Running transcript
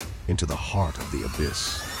into the heart of the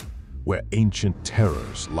abyss, where ancient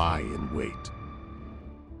terrors lie in wait.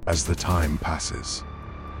 As the time passes,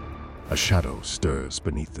 a shadow stirs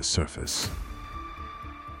beneath the surface,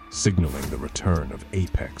 signaling the return of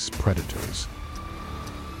apex predators,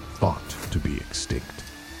 thought to be extinct.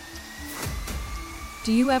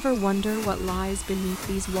 Do you ever wonder what lies beneath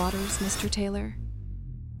these waters, Mr. Taylor?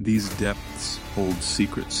 These depths hold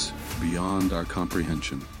secrets beyond our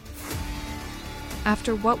comprehension.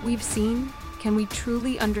 After what we've seen, can we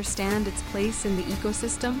truly understand its place in the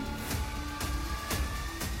ecosystem?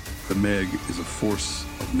 The Meg is a force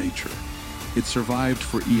of nature. It survived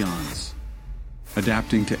for eons,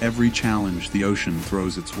 adapting to every challenge the ocean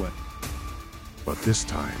throws its way. But this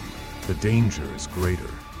time, the danger is greater.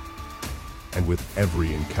 And with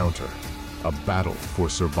every encounter, a battle for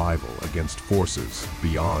survival against forces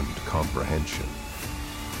beyond comprehension.